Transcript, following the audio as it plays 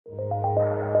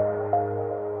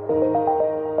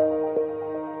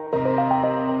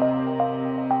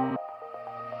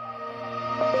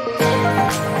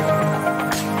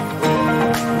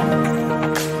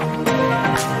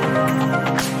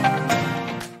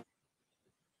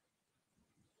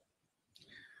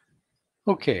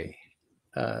Okay,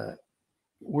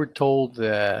 we're told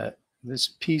that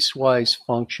this piecewise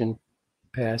function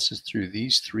passes through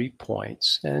these 3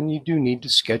 points, and you do need to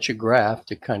sketch a graph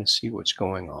to kind of see what's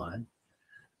going on.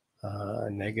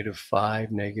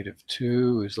 -5,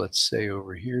 -2 is, let's say,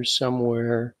 over here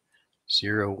somewhere.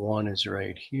 0, 1 is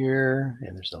right here,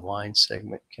 and there's a line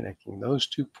segment connecting those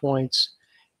 2 points.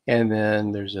 And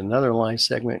then there's another line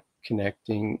segment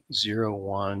connecting 0,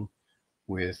 1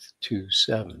 with 2,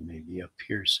 7, maybe up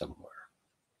here somewhere.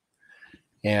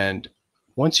 And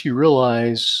once you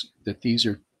realize that these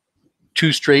are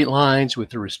 2 straight lines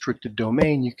with a restricted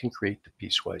domain, you can create the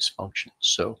piecewise function.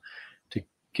 So to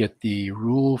get the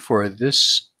rule for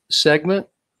this segment,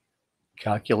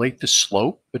 calculate the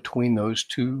slope between those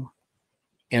 2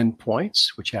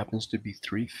 endpoints, which happens to be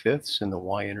 3/5, and the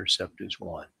y-intercept is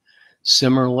 1.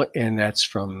 Similarly, and that's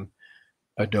from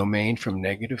a domain from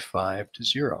 -5 to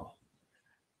 0,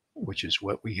 which is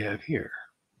what we have here.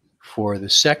 For the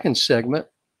second segment,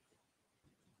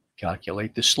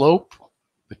 calculate the slope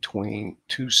between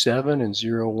 2, 7 and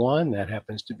 0, 1. That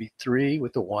happens to be 3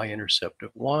 with a y-intercept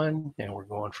of 1, and we're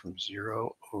going from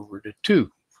 0 over to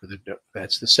 2.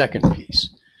 That's the second piece.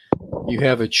 You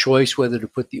have a choice whether to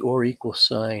put the or equal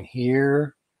sign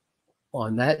here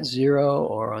on that 0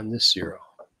 or on this 0.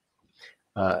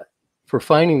 For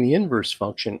finding the inverse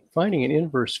function, finding an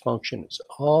inverse function is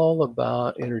all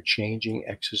about interchanging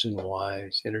x's and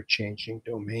y's, interchanging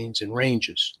domains and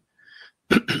ranges.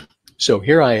 So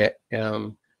here I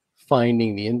am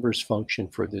finding the inverse function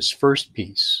for this first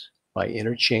piece by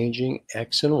interchanging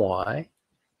x and y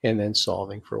and then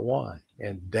solving for y.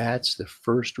 And that's the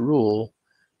first rule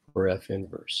for f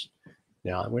inverse.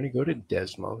 Now I'm going to go to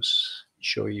Desmos,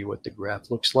 show you what the graph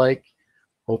looks like.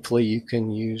 Hopefully you can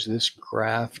use this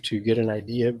graph to get an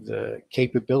idea of the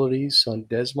capabilities on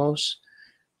Desmos.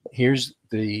 Here's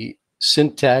the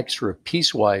syntax for a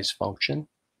piecewise function.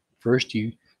 First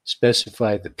you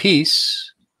specify the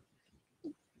piece,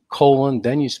 colon,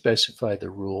 then you specify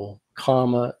the rule,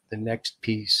 comma, the next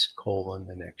piece, colon,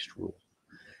 the next rule.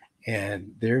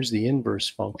 And there's the inverse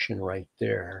function right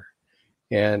there.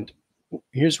 And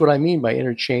here's what I mean by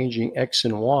interchanging x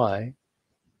and y.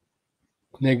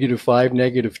 -5,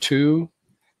 -2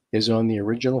 is on the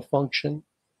original function.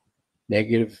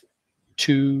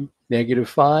 -2,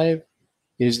 -5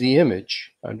 is the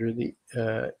image under the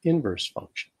inverse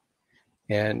function.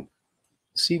 And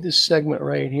see this segment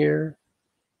right here?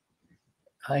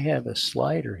 I have a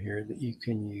slider here that you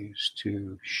can use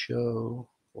to show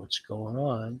what's going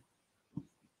on.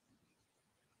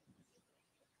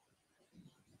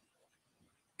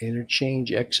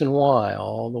 Interchange x and y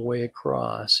all the way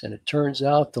across, and it turns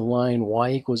out the line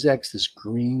y equals x, this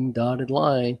green dotted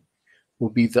line, will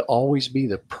be always be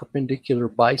the perpendicular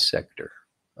bisector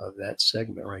of that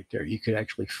segment right there. You could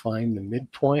actually find the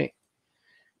midpoint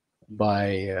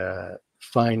by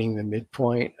finding the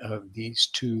midpoint of these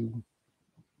 2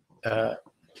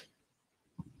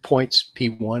 points,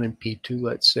 P1 and P2,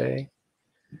 let's say.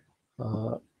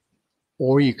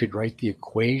 Or you could write the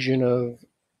equation of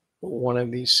one of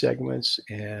these segments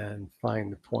and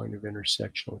find the point of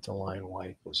intersection with the line y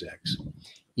equals x.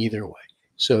 Either way.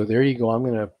 So there you go. I'm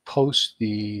going to post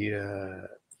the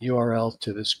URL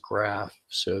to this graph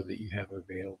so that you have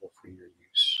available for your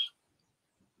use.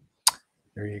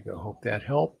 There you go. Hope that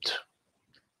helped.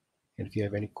 And if you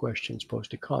have any questions,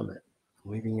 post a comment. I'm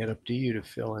leaving it up to you to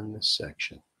fill in this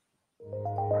section.